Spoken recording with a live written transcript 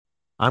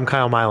I'm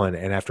Kyle Mylan,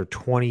 and after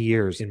 20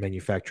 years in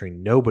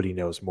manufacturing, nobody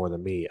knows more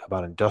than me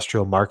about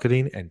industrial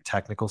marketing and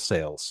technical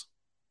sales.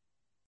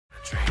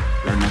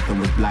 Where nothing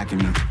was blocking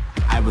me.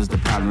 I was the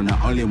problem,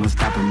 the only one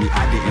stopping me.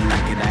 I didn't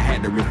like it, I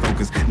had to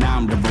refocus. Now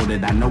I'm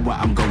devoted, I know where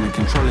I'm going.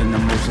 Controlling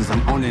emotions,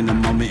 I'm owning the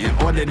moment. In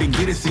order to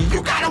get it, see,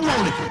 you gotta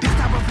want it. This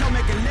type of flow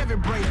make a living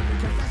break.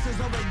 Confessions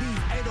over these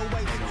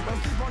 808s.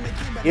 Don't sleep on the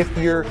key. If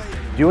you're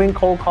doing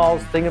cold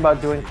calls, thinking about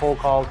doing cold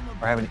calls,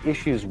 or having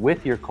issues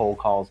with your cold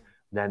calls,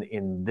 then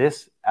in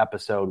this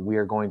episode, we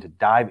are going to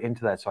dive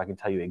into that so I can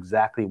tell you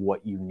exactly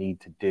what you need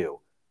to do.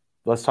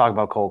 Let's talk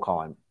about cold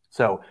calling.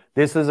 So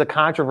this is a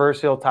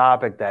controversial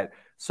topic that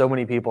so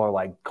many people are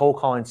like, cold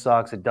calling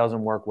sucks, it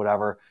doesn't work,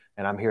 whatever.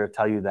 And I'm here to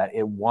tell you that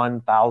it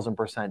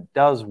 1000%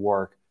 does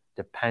work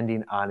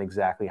depending on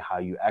exactly how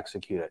you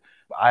execute it.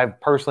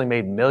 I've personally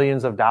made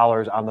millions of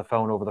dollars on the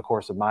phone over the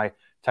course of my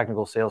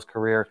technical sales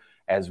career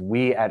as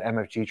we at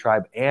MFG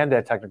Tribe and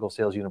at Technical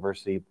Sales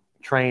University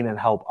train and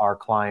help our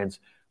clients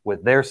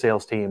with their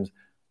sales teams,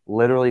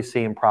 literally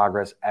seeing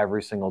progress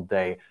every single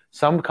day.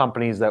 Some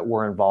companies that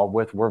we're involved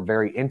with, we're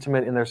very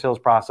intimate in their sales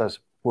process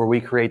where we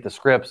create the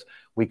scripts,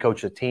 we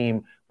coach the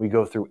team, we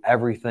go through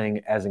everything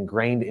as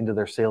ingrained into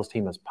their sales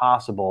team as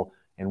possible,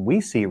 and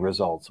we see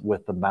results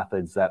with the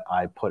methods that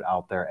I put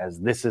out there as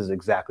this is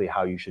exactly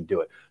how you should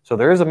do it. So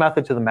there is a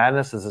method to the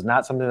madness. This is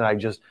not something that I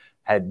just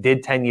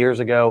did 10 years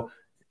ago,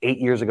 8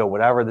 years ago,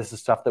 whatever. This is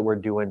stuff that we're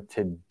doing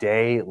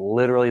today,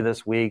 literally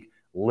this week,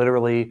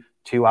 literally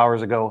 2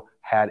 hours ago,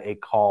 had a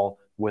call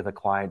with a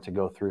client to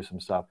go through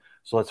some stuff.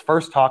 So let's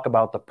first talk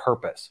about the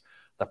purpose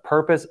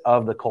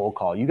of the cold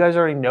call. You guys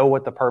already know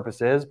what the purpose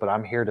is, but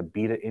I'm here to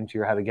beat it into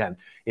your head again.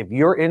 If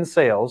you're in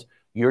sales,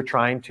 you're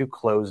trying to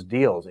close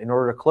deals. In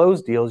order to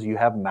close deals, you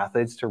have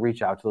methods to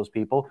reach out to those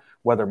people,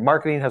 whether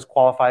marketing has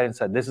qualified and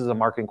said, this is a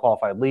marketing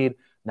qualified lead.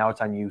 Now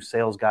it's on you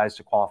sales guys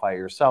to qualify it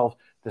yourself.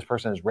 This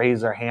person has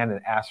raised their hand and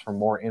asked for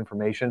more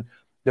information.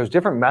 There's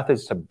different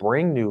methods to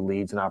bring new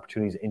leads and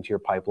opportunities into your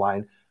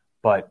pipeline,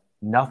 but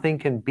nothing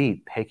can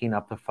beat picking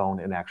up the phone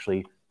and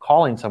actually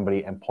calling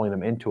somebody and pulling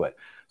them into it.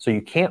 So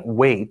you can't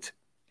wait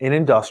in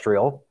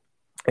industrial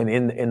and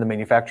in the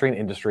manufacturing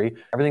industry.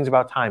 Everything's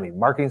about timing.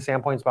 Marketing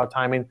standpoint is about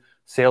timing.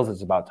 Sales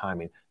is about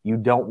timing. You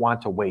don't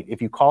want to wait.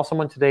 If you call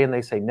someone today and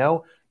they say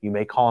no, you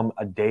may call them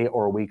a day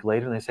or a week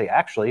later and they say,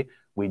 actually,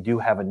 we do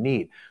have a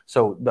need.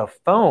 So the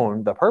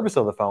purpose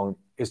of the phone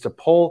is to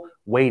pull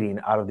waiting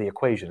out of the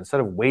equation.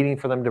 Instead of waiting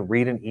for them to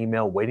read an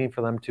email, waiting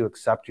for them to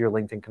accept your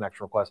LinkedIn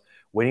connection request,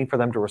 waiting for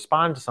them to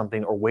respond to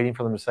something, or waiting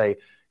for them to say,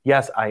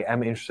 yes, I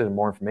am interested in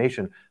more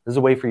information. This is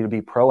a way for you to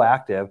be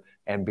proactive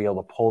and be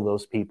able to pull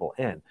those people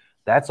in.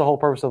 That's the whole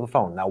purpose of the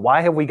phone. Now,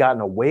 why have we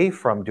gotten away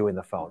from doing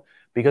the phone?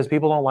 Because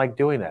people don't like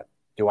doing it.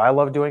 Do I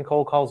love doing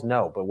cold calls?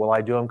 No. But will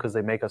I do them because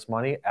they make us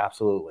money?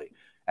 Absolutely.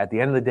 At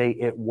the end of the day,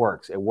 it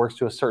works. It works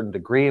to a certain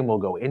degree, and we'll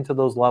go into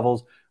those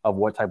levels of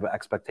what type of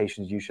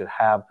expectations you should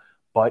have,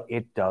 but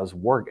it does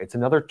work. It's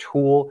another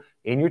tool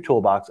in your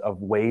toolbox of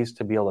ways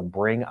to be able to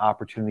bring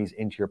opportunities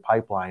into your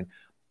pipeline.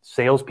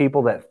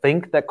 Salespeople that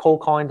think that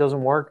cold calling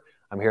doesn't work,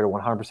 I'm here to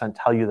 100%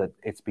 tell you that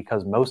it's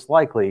because most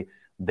likely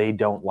they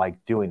don't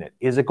like doing it.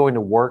 Is it going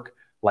to work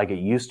like it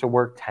used to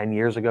work 10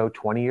 years ago,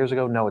 20 years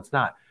ago? No, it's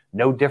not.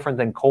 No different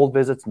than cold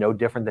visits, no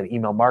different than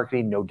email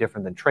marketing, no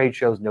different than trade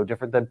shows, no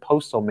different than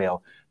postal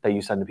mail that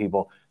you send to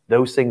people.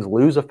 Those things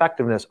lose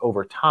effectiveness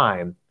over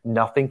time.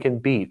 Nothing can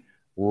beat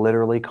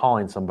literally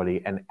calling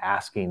somebody and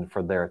asking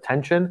for their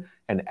attention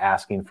and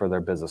asking for their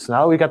business. So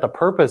now that we got the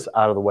purpose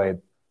out of the way,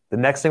 the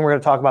next thing we're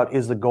going to talk about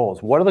is the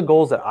goals. What are the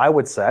goals that I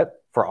would set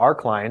for our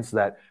clients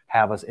that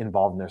have us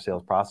involved in their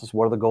sales process?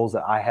 What are the goals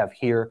that I have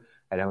here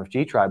at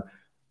MFG Tribe?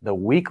 The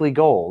weekly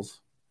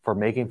goals for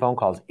making phone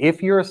calls,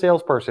 if you're a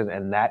salesperson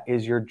and that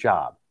is your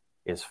job,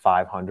 is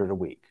 500 a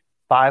week.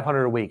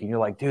 500 a week. And you're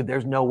like, dude,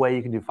 there's no way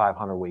you can do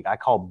 500 a week. I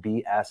call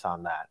BS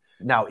on that.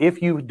 Now,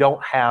 if you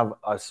don't have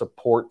a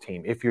support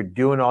team, if you're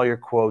doing all your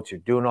quotes, you're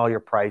doing all your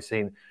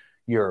pricing,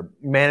 you're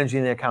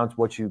managing the accounts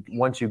once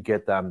you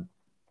get them,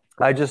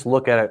 I just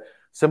look at it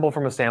simple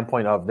from a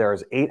standpoint of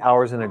there's 8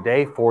 hours in a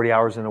day, 40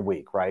 hours in a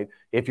week, right?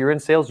 If you're in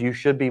sales, you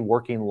should be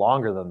working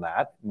longer than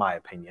that, in my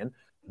opinion.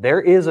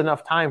 There is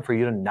enough time for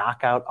you to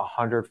knock out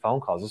 100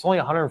 phone calls. It's only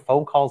 100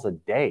 phone calls a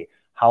day.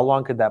 How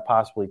long could that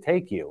possibly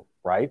take you,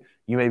 right?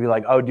 You may be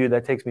like, oh, dude,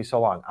 that takes me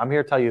so long. I'm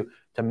here to tell you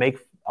to make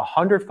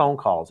 100 phone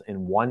calls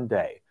in one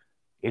day,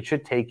 it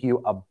should take you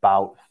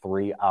about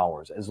 3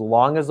 hours. As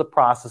long as the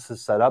process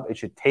is set up, it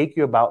should take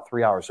you about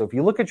 3 hours. So if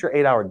you look at your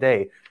 8-hour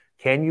day,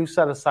 can you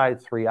set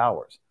aside 3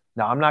 hours?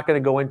 Now, I'm not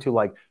going to go into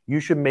like, you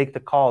should make the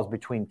calls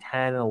between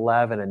 10 and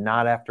 11 and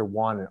not after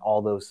 1 and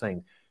all those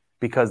things,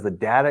 because the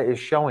data is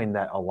showing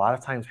that a lot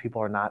of times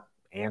people are not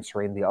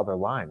answering the other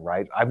line,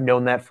 right? I've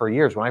known that for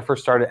years. When I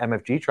first started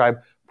MFG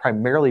Tribe,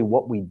 primarily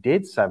what we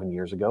did 7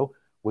 years ago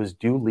was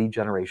do lead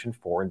generation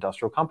for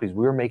industrial companies.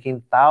 We were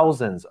making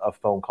thousands of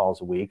phone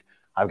calls a week.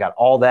 I've got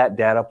all that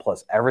data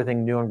plus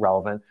everything new and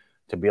relevant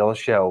to be able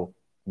to show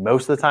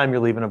most of the time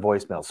you're leaving a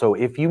voicemail. So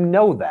if you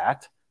know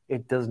that,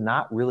 it does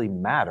not really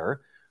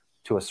matter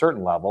to a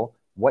certain level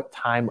what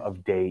time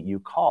of day you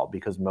call,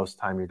 because most of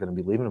the time you're going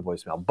to be leaving a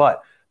voicemail.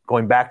 But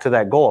going back to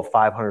that goal of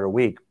 500 a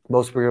week,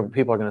 most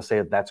people are going to say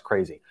that that's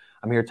crazy.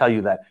 I'm here to tell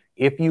you that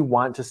if you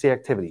want to see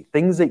activity,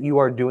 things that you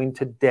are doing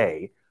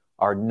today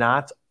are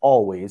not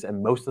always,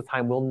 and most of the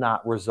time will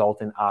not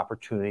result in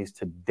opportunities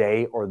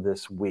today or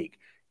this week.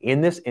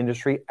 In this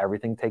industry,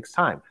 everything takes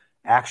time.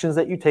 Actions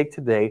that you take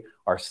today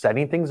are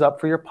setting things up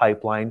for your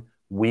pipeline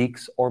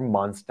weeks or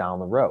months down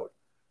the road.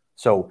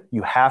 So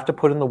you have to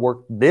put in the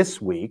work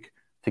this week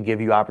to give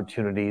you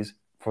opportunities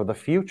for the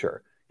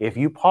future. If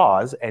you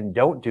pause and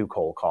don't do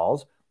cold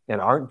calls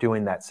and aren't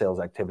doing that sales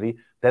activity,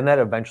 then that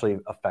eventually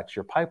affects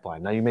your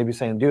pipeline. Now you may be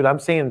saying, dude, I'm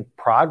seeing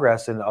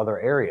progress in other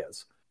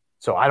areas,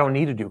 so I don't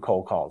need to do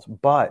cold calls.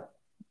 But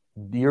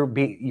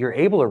you're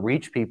able to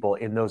reach people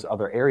in those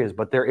other areas,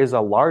 but there is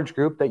a large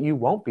group that you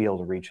won't be able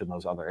to reach in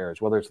those other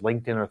areas, whether it's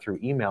LinkedIn or through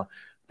email,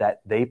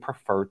 that they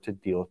prefer to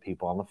deal with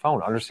people on the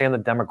phone. Understand the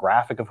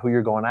demographic of who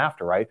you're going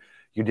after, right?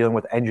 You're dealing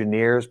with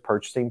engineers,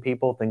 purchasing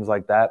people, things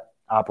like that,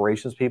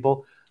 operations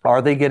people.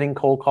 Are they getting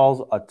cold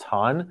calls? A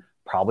ton.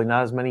 Probably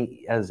not as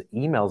many as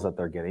emails that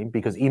they're getting,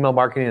 because email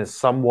marketing is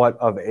somewhat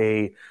of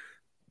a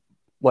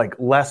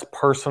less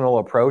personal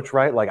approach,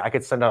 right? Like I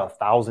could send out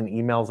 1,000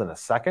 emails in a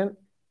second,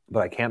 but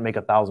I can't make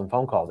 1,000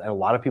 phone calls. And a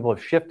lot of people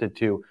have shifted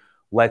to,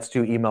 let's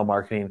do email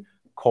marketing.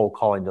 Cold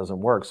calling doesn't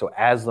work. So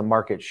as the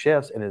market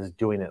shifts and is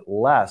doing it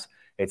less,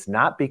 it's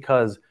not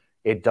because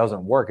it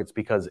doesn't work. It's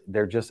because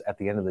they're just, at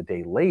the end of the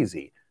day,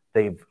 lazy.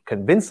 They've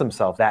convinced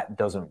themselves that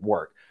doesn't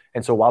work.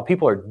 And so while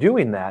people are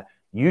doing that,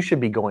 you should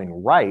be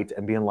going right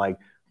and being like,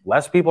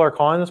 less people are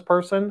calling this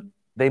person.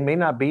 They may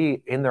not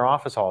be in their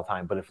office all the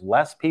time, but if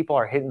less people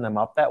are hitting them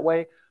up that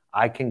way,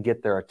 I can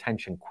get their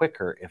attention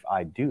quicker if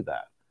I do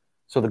that.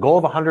 So the goal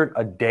of 100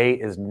 a day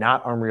is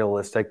not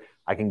unrealistic.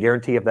 I can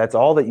guarantee if that's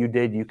all that you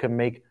did, you can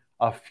make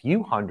a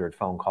few hundred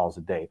phone calls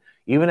a day.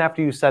 Even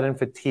after you set in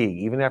fatigue,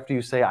 even after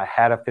you say, I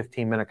had a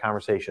 15-minute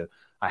conversation,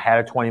 I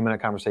had a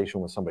 20-minute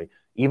conversation with somebody,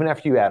 even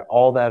after you add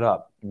all that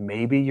up,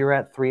 maybe you're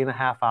at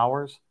 3.5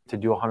 hours to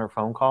do 100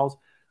 phone calls.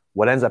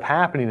 What ends up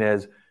happening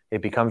is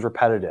it becomes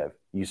repetitive.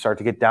 You start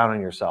to get down on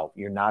yourself.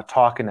 You're not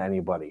talking to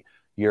anybody.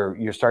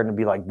 You're starting to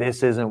be like,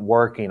 this isn't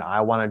working.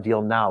 I want a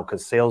deal now,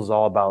 because sales is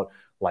all about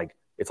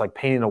it's like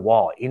painting a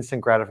wall,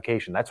 instant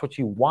gratification. That's what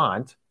you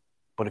want.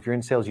 But if you're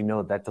in sales, you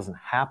know that doesn't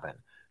happen.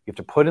 You have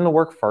to put in the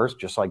work first,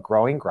 just like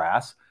growing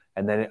grass,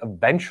 and then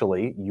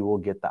eventually you will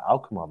get the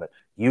outcome of it.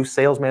 You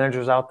sales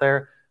managers out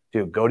there,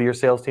 dude, go to your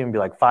sales team and be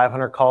like,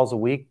 500 calls a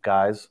week,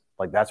 guys.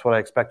 Like, that's what I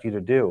expect you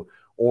to do.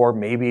 Or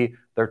maybe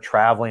they're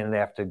traveling and they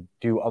have to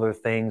do other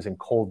things and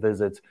cold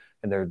visits,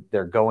 and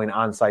they're going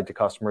on site to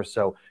customers.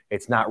 So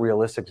it's not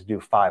realistic to do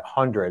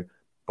 500.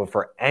 But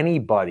for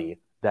anybody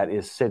that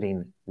is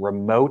sitting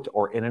remote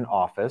or in an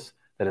office,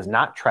 that is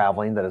not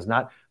traveling, that is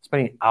not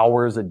spending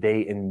hours a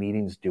day in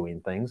meetings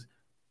doing things,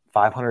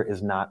 500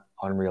 is not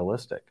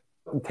unrealistic.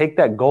 Take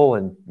that goal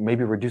and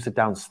maybe reduce it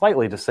down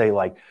slightly to say,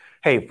 like,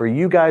 hey, for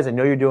you guys, I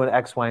know you're doing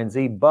X, Y, and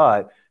Z,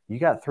 but you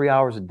got 3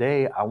 hours a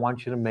day. I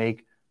want you to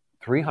make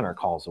 300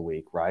 calls a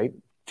week, right?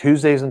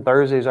 Tuesdays and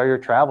Thursdays are your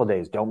travel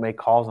days. Don't make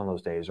calls on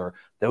those days. Or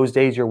those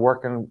days you're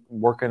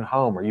working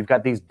home, or you've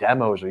got these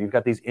demos, or you've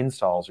got these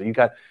installs, or you've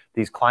got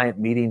these client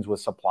meetings with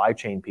supply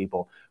chain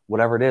people,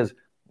 whatever it is.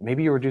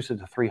 Maybe you reduce it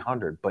to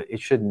 300, but it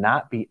should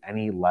not be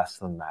any less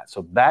than that.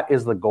 So that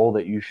is the goal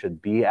that you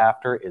should be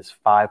after, is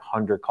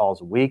 500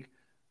 calls a week.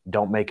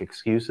 Don't make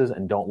excuses,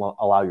 and don't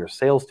allow your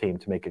sales team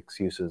to make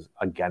excuses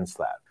against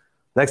that.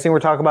 Next thing we're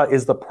talking about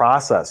is the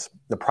process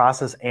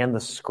and the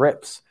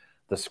scripts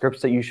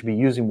that you should be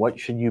using. What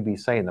should you be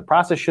saying? The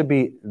process should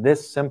be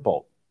this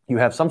simple. You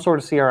have some sort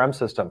of CRM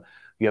system.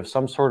 You have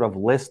some sort of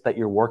list that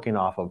you're working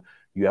off of.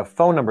 You have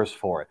phone numbers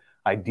for it.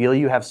 Ideally,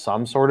 you have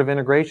some sort of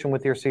integration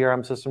with your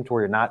CRM system to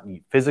where you're not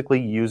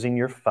physically using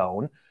your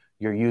phone.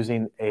 You're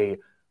using a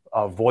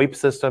VoIP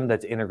system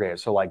that's integrated.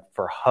 So like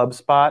for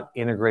HubSpot,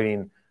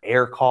 integrating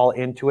AirCall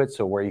into it,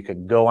 so where you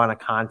could go on a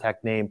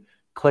contact name,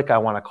 click, I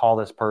want to call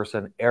this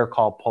person,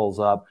 AirCall pulls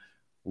up,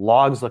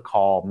 logs the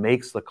call,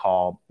 makes the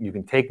call. You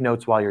can take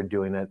notes while you're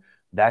doing it.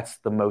 That's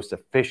the most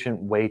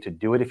efficient way to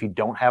do it. If you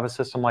don't have a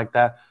system like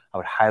that, I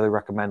would highly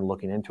recommend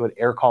looking into it.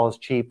 AirCall is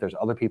cheap. There's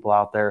other people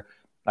out there.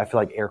 I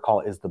feel like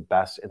AirCall is the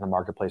best in the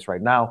marketplace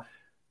right now.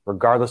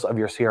 Regardless of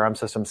your CRM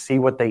system, see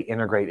what they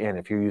integrate in.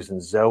 If you're using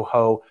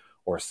Zoho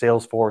or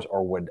Salesforce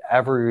or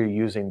whatever you're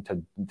using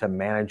to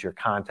manage your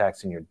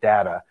contacts and your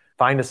data,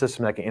 find a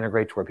system that can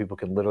integrate to where people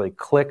can literally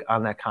click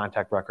on that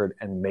contact record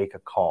and make a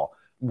call.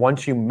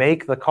 Once you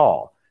make the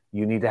call,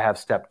 you need to have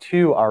step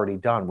 2 already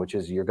done, which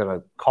is you're going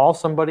to call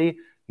somebody.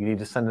 You need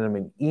to send them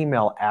an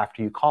email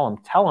after you call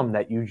them. Tell them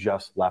that you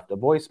just left a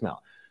voicemail.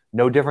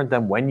 No different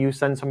than when you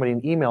send somebody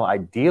an email.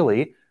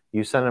 Ideally,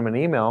 you send them an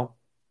email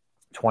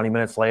 20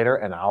 minutes later,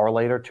 an hour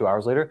later, 2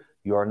 hours later,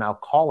 you are now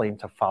calling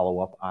to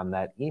follow up on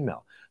that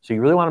email. So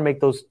you really want to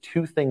make those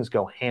two things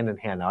go hand in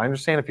hand. Now, I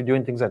understand if you're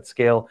doing things at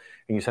scale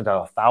and you sent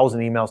out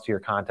 1,000 emails to your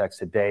contacts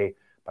today,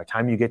 by the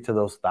time you get to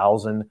those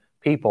 1,000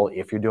 people,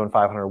 if you're doing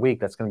 500 a week,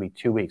 that's going to be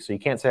 2 weeks. So you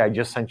can't say, I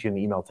just sent you an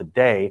email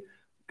today,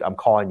 I'm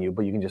calling you,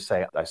 but you can just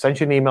say, I sent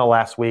you an email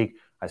last week.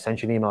 I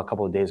sent you an email a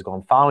couple of days ago.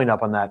 I'm following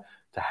up on that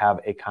to have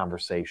a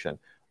conversation.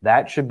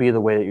 That should be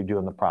the way that you're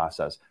doing the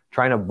process.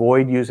 Trying to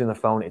avoid using the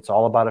phone. It's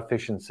all about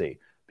efficiency.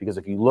 Because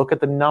if you look at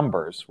the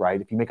numbers, right,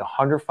 if you make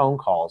 100 phone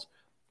calls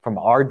from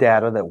our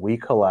data that we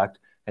collect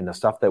and the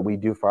stuff that we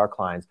do for our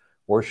clients,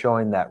 we're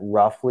showing that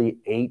roughly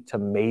 8 to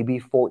maybe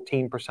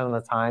 14% of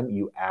the time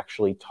you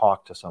actually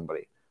talk to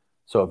somebody.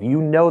 So if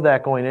you know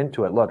that going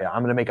into it, look,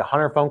 I'm going to make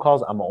 100 phone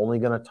calls, I'm only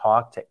going to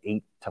talk to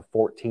 8 to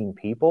 14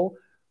 people,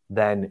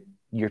 then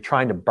you're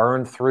trying to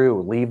burn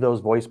through, leave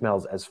those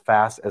voicemails as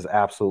fast as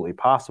absolutely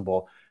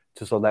possible,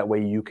 so that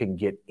way you can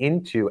get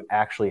into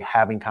actually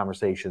having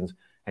conversations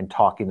and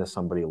talking to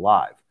somebody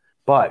live.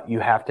 But you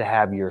have to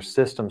have your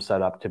system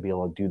set up to be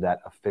able to do that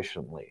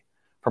efficiently.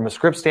 From a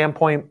script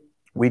standpoint,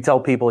 we tell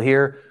people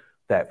here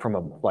that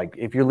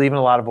if you're leaving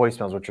a lot of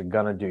voicemails, what you're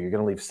going to do, you're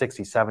going to leave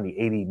 60, 70,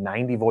 80,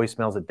 90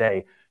 voicemails a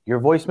day. Your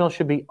voicemail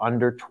should be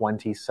under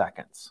 20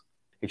 seconds.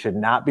 It should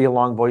not be a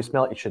long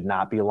voicemail. It should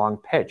not be a long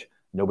pitch.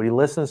 Nobody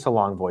listens to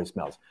long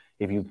voicemails.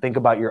 If you think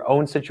about your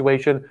own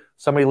situation,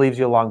 somebody leaves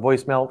you a long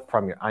voicemail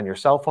on your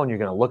cell phone, you're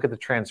going to look at the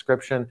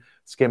transcription,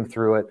 skim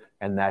through it,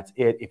 and that's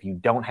it. If you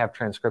don't have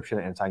transcription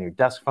and it's on your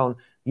desk phone,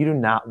 you do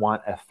not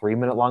want a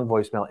 3-minute long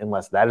voicemail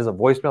unless that is a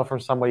voicemail from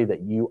somebody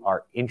that you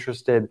are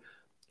interested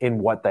in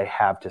what they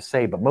have to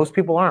say. But most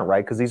people aren't,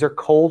 right? Because these are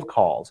cold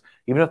calls.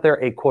 Even if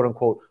they're a quote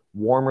unquote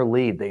warmer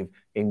lead, they've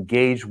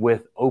engaged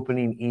with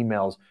opening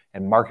emails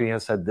and marketing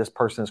has said this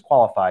person is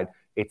qualified,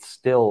 it's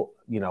still,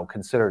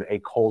 considered a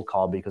cold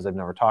call because they've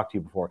never talked to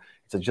you before.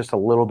 It's just a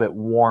little bit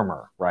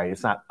warmer, right?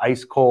 It's not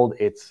ice cold.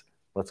 It's,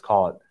 let's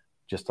call it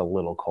just a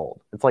little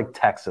cold. It's like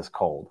Texas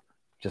cold,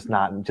 just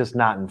not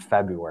in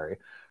February.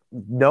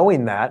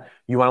 Knowing that,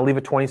 you want to leave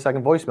a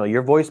 20-second voicemail.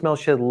 Your voicemail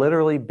should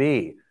literally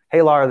be,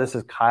 hey, Laura, this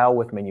is Kyle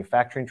with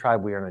Manufacturing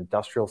Tribe. We are an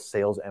industrial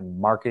sales and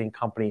marketing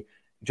company.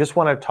 Just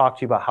want to talk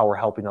to you about how we're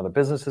helping other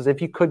businesses.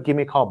 If you could give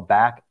me a call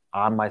back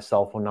on my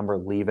cell phone number,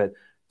 leave it.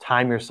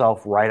 Time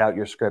yourself, write out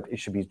your script. It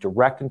should be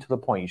direct and to the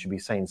point. You should be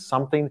saying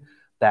something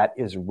that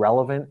is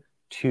relevant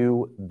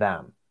to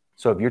them.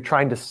 So if you're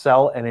trying to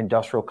sell an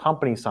industrial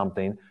company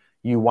something,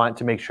 you want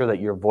to make sure that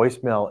your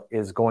voicemail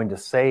is going to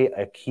say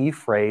a key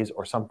phrase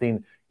or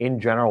something in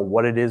general,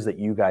 what it is that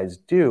you guys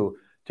do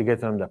to get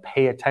them to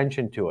pay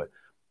attention to it.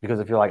 Because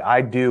if you're like,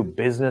 I do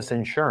business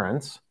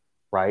insurance,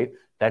 right?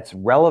 That's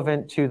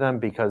relevant to them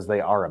because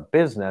they are a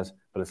business,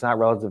 but it's not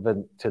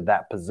relevant to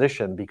that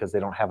position because they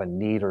don't have a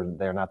need or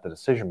they're not the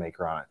decision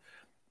maker on it.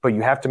 But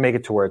you have to make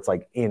it to where it's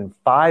like in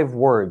 5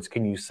 words,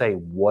 can you say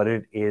what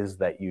it is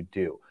that you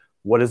do?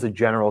 What is the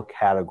general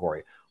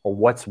category? Or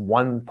what's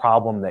one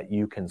problem that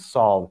you can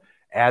solve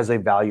as a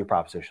value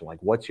proposition? Like,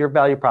 what's your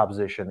value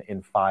proposition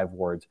in 5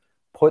 words?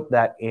 Put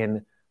that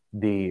in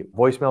the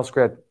voicemail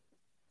script.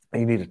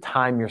 And you need to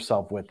time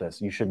yourself with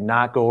this. You should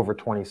not go over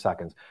 20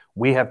 seconds.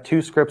 We have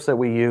 2 scripts that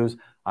we use.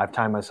 I've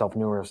timed myself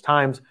numerous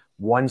times.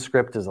 One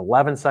script is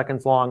 11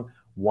 seconds long.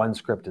 One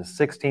script is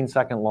 16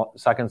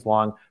 seconds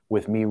long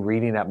with me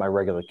reading at my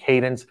regular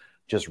cadence.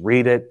 Just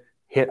read it,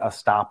 hit a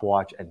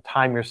stopwatch, and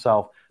time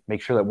yourself.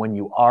 Make sure that when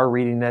you are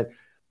reading it,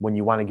 when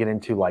you want to get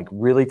into like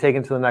really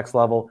taking to the next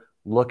level,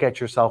 look at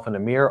yourself in a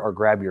mirror or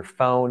grab your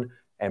phone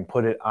and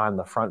put it on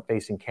the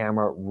front-facing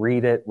camera,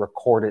 read it,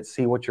 record it,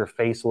 see what your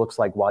face looks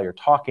like while you're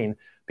talking,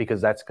 because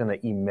that's going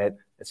to emit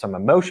some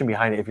emotion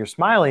behind it. If you're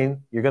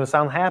smiling, you're going to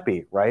sound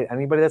happy, right?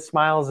 Anybody that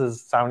smiles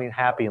is sounding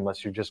happy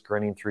unless you're just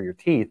grinning through your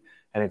teeth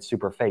and it's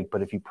super fake.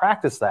 But if you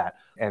practice that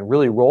and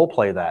really role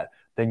play that,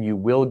 then you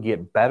will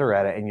get better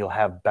at it and you'll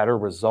have better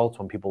results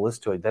when people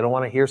listen to it. They don't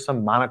want to hear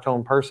some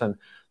monotone person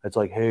that's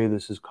like, hey,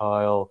 this is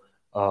Kyle.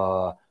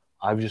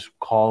 I'm just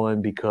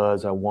calling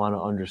because I want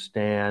to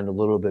understand a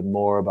little bit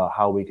more about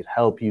how we could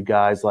help you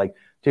guys. Like,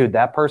 dude,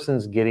 that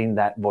person's getting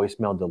that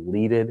voicemail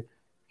deleted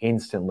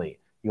instantly.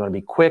 You want to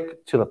be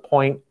quick, to the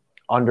point,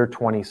 under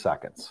 20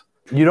 seconds.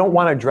 You don't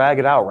want to drag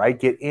it out, right?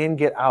 Get in,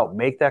 get out.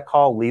 Make that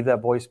call, leave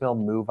that voicemail,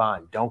 move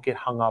on. Don't get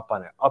hung up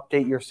on it.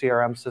 Update your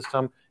CRM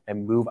system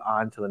and move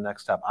on to the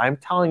next step. I'm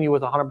telling you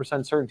with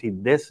 100% certainty,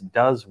 this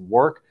does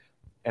work.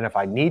 And if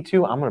I need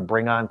to, I'm going to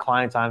bring on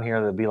clients on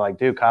here that'll be like,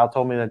 dude, Kyle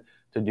told me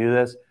to do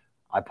this.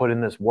 I put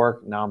in this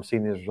work. Now I'm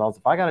seeing these results.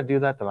 If I got to do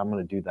that, then I'm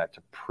going to do that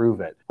to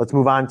prove it. Let's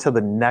move on to the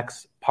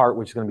next part,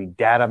 which is going to be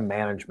data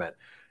management.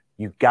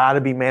 You've got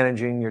to be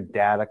managing your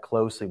data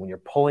closely. When you're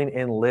pulling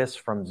in lists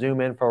from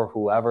ZoomInfo or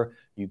whoever,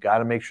 you got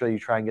to make sure you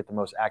try and get the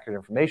most accurate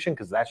information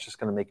because that's just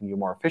going to make you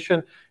more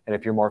efficient. And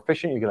if you're more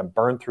efficient, you're going to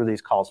burn through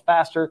these calls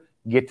faster,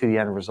 get to the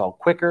end result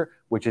quicker,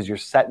 which is you're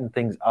setting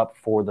things up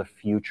for the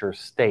future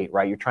state,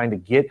 right? You're trying to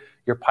get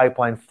your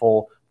pipeline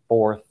full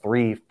for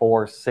 3,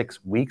 4,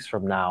 6 weeks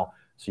from now.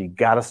 So you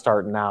got to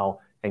start now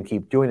and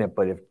keep doing it.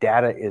 But if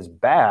data is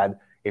bad,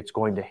 it's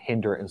going to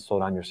hinder and slow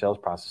down your sales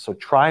process. So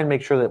try and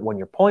make sure that when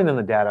you're pulling in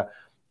the data,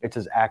 it's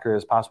as accurate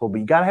as possible. But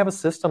you got to have a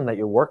system that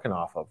you're working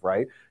off of,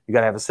 right? You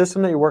got to have a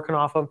system that you're working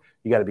off of.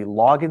 You got to be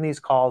logging these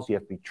calls. You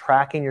have to be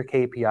tracking your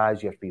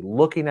KPIs. You have to be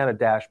looking at a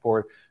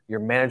dashboard. Your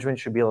management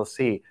should be able to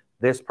see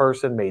this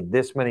person made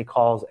this many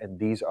calls and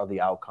these are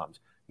the outcomes.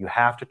 You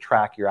have to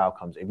track your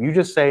outcomes. If you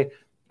just say,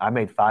 I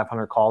made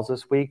 500 calls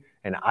this week,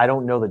 and I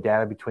don't know the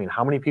data between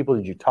how many people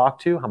did you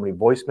talk to, how many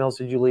voicemails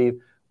did you leave,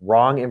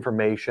 wrong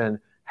information,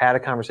 had a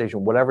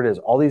conversation, whatever it is,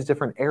 all these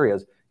different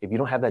areas. If you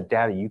don't have that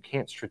data, you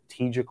can't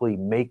strategically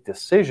make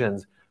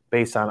decisions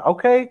based on,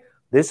 okay,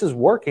 this is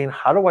working.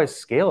 How do I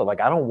scale it?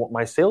 Like, I don't want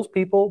my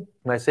salespeople,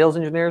 my sales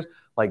engineers,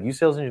 like you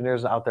sales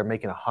engineers out there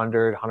making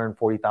 100,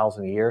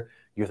 140,000 a year.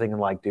 You're thinking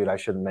like, dude, I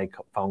shouldn't make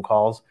phone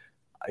calls.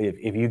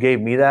 If you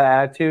gave me that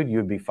attitude, you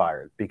would be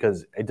fired,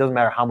 because it doesn't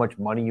matter how much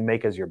money you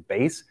make as your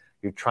base.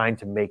 You're trying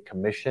to make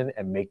commission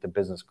and make the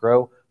business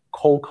grow.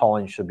 Cold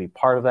calling should be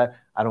part of that.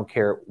 I don't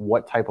care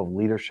what type of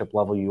leadership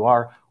level you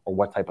are or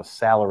what type of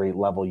salary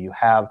level you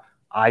have.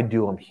 I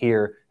do them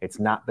here. It's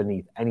not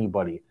beneath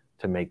anybody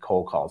to make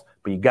cold calls,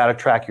 but you got to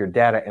track your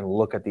data and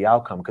look at the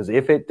outcome. Because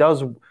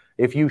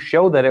if you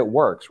show that it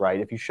works, right?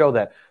 If you show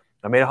that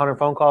I made 100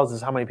 phone calls, this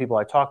is how many people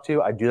I talked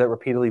to. I do that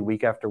repeatedly,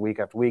 week after week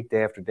after week,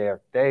 day after day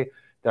after day.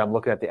 Then I'm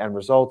looking at the end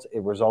results.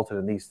 It resulted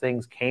in these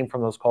things, came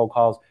from those cold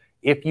calls.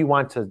 If you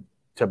want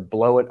to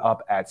blow it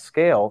up at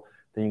scale,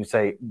 then you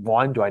say,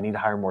 1, do I need to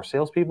hire more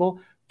salespeople?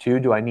 2,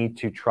 do I need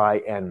to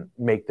try and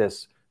make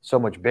this so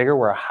much bigger?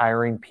 We're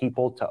hiring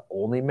people to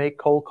only make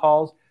cold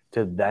calls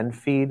to then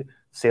feed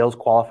sales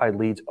qualified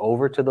leads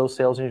over to those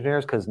sales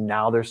engineers, because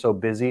now they're so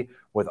busy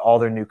with all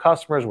their new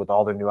customers, with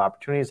all their new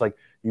opportunities. Like,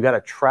 you got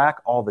to track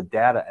all the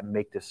data and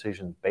make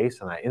decisions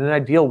based on that. In an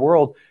ideal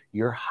world,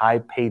 your high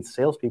paid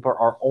salespeople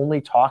are only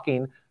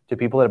talking to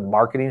people that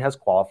marketing has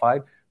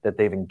qualified, that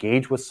they've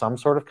engaged with some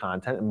sort of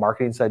content, and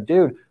marketing said,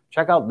 dude,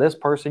 check out this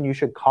person. You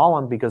should call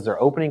them because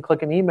they're opening,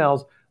 clicking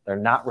emails. They're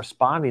not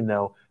responding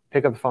though.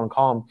 Pick up the phone,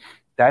 call them.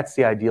 That's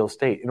the ideal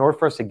state. In order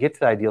for us to get to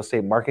the ideal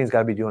state, marketing's got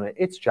to be doing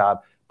its job,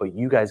 but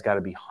you guys got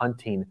to be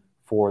hunting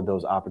for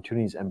those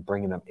opportunities and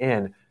bringing them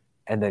in,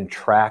 and then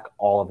track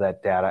all of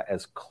that data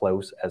as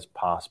close as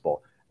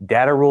possible.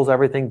 Data rules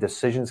everything.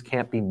 Decisions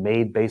can't be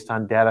made based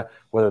on data,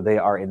 whether they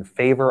are in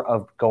favor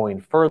of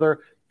going further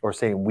or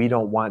saying we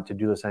don't want to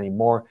do this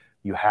anymore.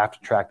 You have to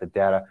track the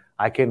data.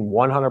 I can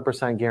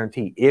 100%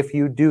 guarantee if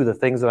you do the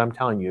things that I'm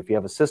telling you, if you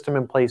have a system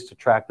in place to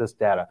track this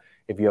data,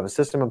 if you have a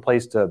system in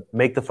place to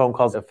make the phone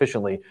calls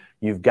efficiently,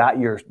 you've got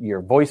your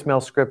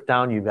voicemail script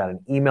down, you've got an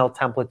email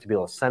template to be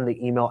able to send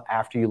the email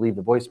after you leave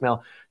the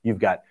voicemail, you've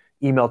got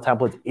email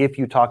templates if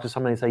you talk to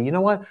somebody and say, you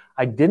know what,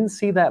 I didn't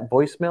see that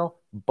voicemail,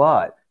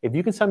 but if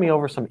you can send me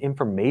over some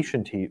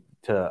information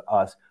to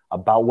us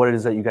about what it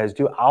is that you guys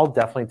do, I'll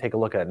definitely take a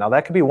look at it. Now,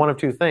 that could be one of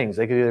two things.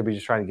 They could either be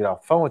just trying to get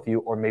off the phone with you,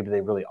 or maybe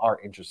they really are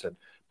interested.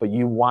 But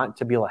you want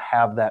to be able to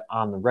have that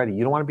on the ready.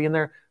 You don't want to be in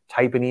there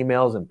typing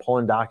emails and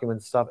pulling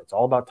documents and stuff. It's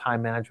all about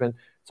time management.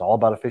 It's all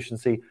about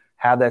efficiency.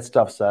 Have that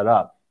stuff set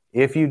up.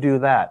 If you do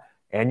that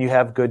and you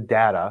have good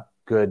data,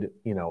 good,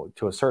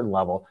 to a certain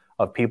level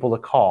of people to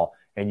call,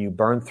 and you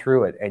burn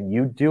through it and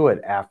you do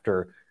it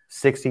after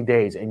 60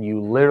 days and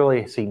you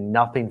literally see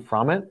nothing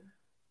from it,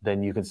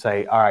 then you can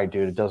say, all right,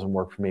 dude, it doesn't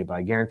work for me. But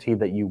I guarantee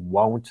that you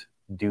won't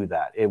do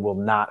that. It will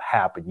not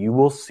happen. You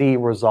will see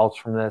results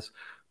from this.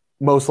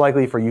 Most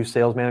likely for you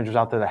sales managers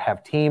out there that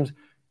have teams,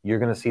 you're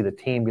going to see the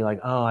team be like,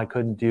 oh, I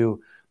couldn't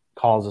do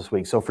calls this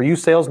week. So for you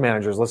sales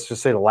managers, let's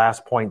just say the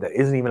last point that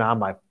isn't even on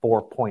my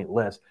 4-point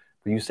list.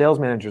 For you sales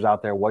managers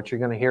out there, what you're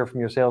going to hear from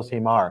your sales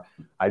team are,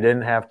 I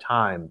didn't have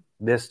time.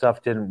 This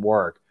stuff didn't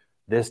work.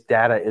 This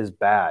data is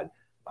bad.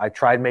 I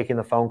tried making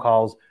the phone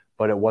calls,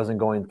 but it wasn't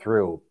going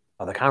through.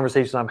 The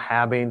conversations I'm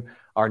having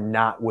are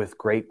not with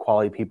great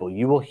quality people.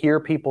 You will hear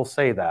people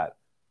say that.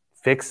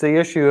 Fix the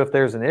issue if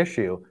there's an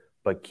issue,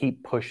 but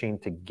keep pushing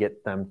to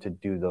get them to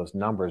do those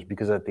numbers.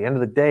 Because at the end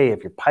of the day,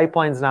 if your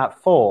pipeline's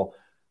not full,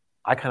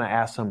 I kind of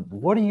ask them,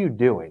 what are you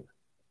doing,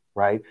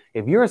 right?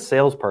 If you're a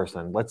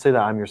salesperson, let's say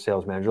that I'm your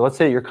sales manager. Let's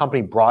say your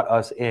company brought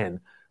us in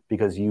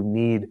because you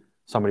need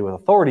somebody with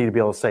authority to be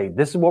able to say,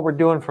 this is what we're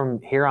doing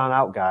from here on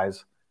out,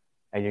 guys,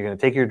 and you're going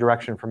to take your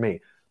direction from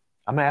me.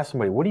 I'm going to ask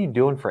somebody, what are you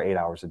doing for 8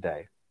 hours a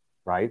day,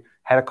 right?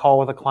 Had a call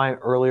with a client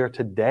earlier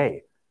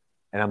today,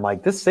 and I'm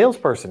like, this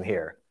salesperson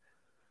here,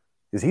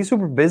 is he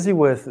super busy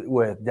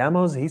with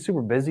demos? Is he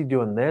super busy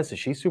doing this? Is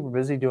she super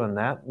busy doing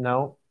that?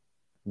 No,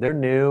 they're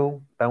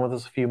new, been with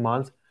us a few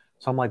months.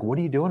 So I'm like, what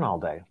are you doing all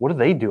day? What are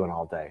they doing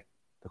all day?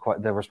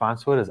 The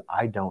response to it is,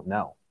 I don't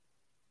know,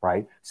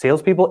 right?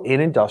 Salespeople in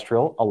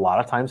industrial, a lot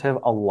of times have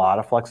a lot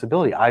of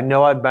flexibility. I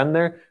know I've been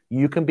there.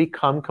 You can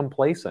become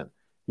complacent.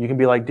 You can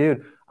be like,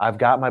 dude, I've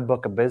got my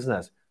book of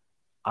business.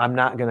 I'm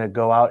not going to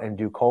go out and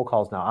do cold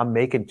calls now. I'm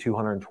making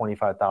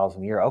 $225,000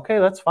 a year. Okay,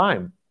 that's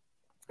fine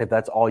if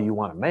that's all you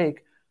want to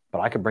make, but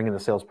I could bring in a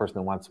salesperson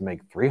that wants to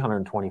make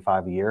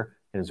 $325,000 a year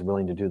and is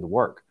willing to do the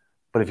work.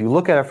 But if you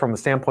look at it from the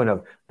standpoint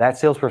of that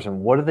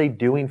salesperson, what are they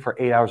doing for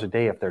 8 hours a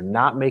day if they're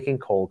not making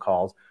cold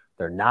calls,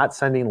 they're not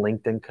sending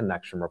LinkedIn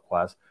connection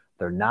requests,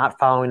 they're not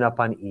following up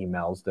on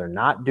emails, they're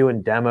not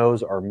doing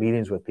demos or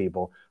meetings with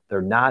people,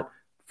 they're not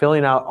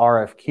filling out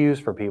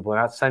RFQs for people, they're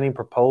not sending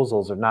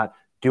proposals, they're not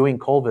doing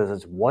cold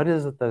visits. What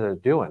is it that they're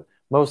doing?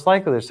 Most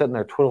likely they're sitting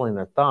there twiddling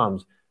their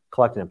thumbs,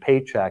 collecting a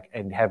paycheck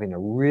and having a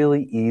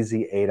really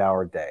easy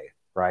 8-hour day,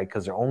 right?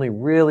 Because they're only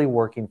really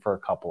working for a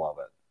couple of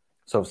it.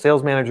 So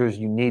sales managers,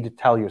 you need to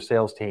tell your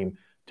sales team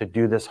to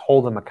do this,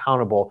 hold them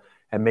accountable,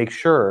 and make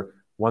sure,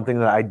 one thing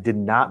that I did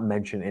not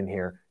mention in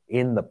here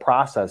in the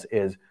process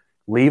is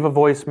leave a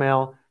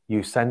voicemail,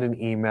 you send an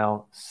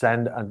email,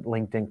 send a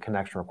LinkedIn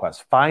connection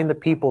request. Find the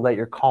people that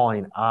you're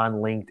calling on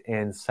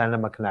LinkedIn, send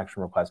them a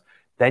connection request.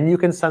 Then you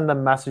can send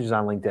them messages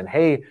on LinkedIn.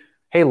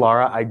 Hey,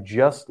 Laura, I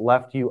just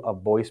left you a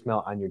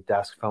voicemail on your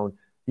desk phone.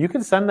 You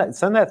can send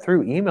that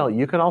through email.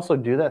 You can also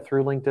do that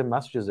through LinkedIn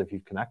messages if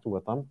you've connected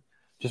with them.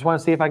 Just want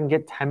to see if I can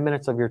get 10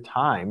 minutes of your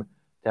time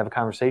to have a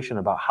conversation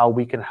about how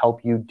we can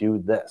help you do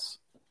this.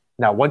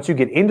 Now, once you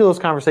get into those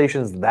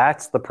conversations,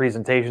 that's the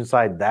presentation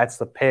side, that's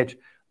the pitch,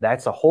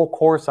 that's a whole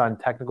course on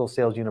Technical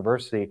Sales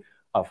University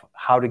of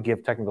how to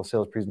give technical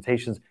sales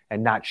presentations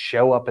and not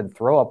show up and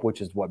throw up,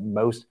 which is what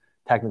most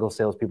technical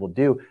salespeople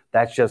do.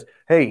 That's just,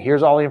 hey,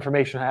 here's all the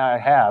information I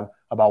have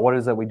about what it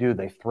is that we do.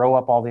 They throw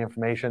up all the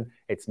information.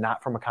 It's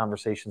not from a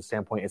conversation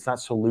standpoint. It's not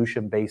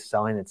solution-based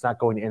selling. It's not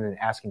going in and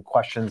asking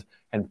questions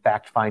and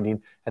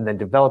fact-finding and then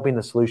developing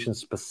the solutions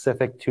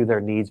specific to their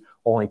needs,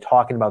 only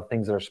talking about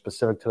things that are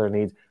specific to their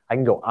needs. I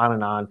can go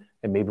on,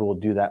 and maybe we'll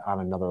do that on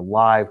another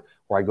live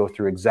where I go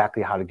through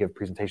exactly how to give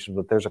presentations.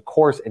 But there's a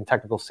course in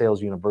Technical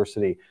Sales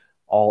University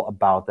all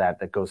about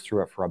that goes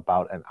through it for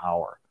about an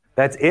hour.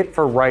 That's it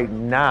for right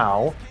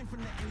now.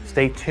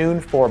 Stay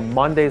tuned for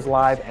Monday's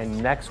live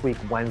and next week,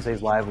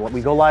 Wednesday's live.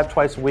 We go live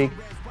twice a week,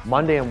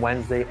 Monday and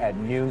Wednesday at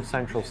noon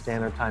Central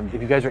Standard Time.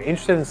 If you guys are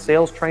interested in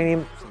sales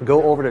training,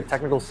 go over to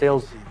Technical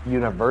Sales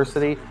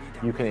University.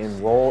 You can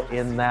enroll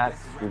in that.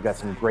 We've got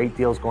some great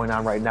deals going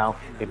on right now.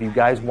 If you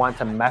guys want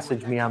to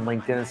message me on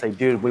LinkedIn and say,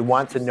 dude, we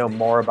want to know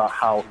more about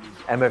how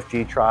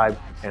MFG Tribe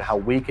and how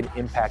we can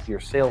impact your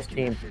sales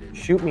team,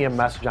 shoot me a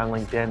message on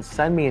LinkedIn.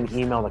 Send me an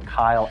email to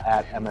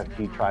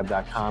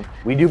kyle@mfgtribe.com.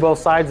 We do both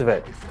sides of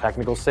it,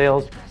 technical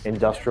sales,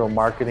 industrial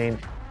marketing.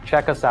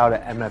 Check us out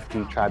at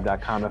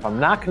mfgtribe.com. If I'm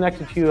not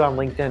connected to you on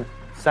LinkedIn,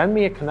 send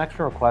me a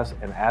connection request.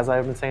 And as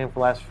I've been saying for the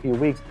last few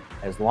weeks,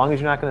 as long as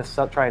you're not going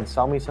to try and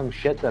sell me some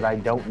shit that I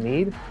don't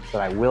need,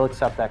 that I will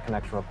accept that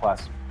connection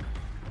request.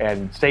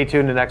 And stay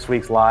tuned to next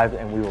week's live,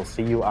 and we will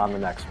see you on the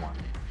next one.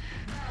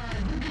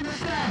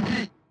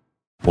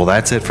 Well,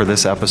 that's it for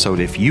this episode.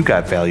 If you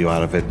got value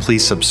out of it,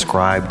 please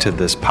subscribe to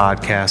this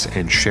podcast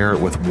and share it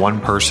with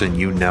one person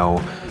you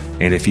know.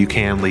 And if you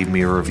can, leave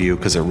me a review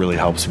because it really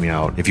helps me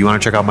out. If you want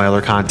to check out my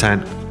other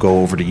content,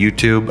 go over to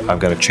YouTube. I've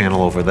got a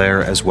channel over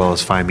there, as well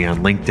as find me on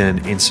LinkedIn,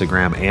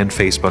 Instagram, and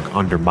Facebook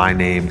under my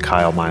name,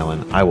 Kyle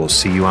Milan. I will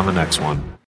see you on the next one.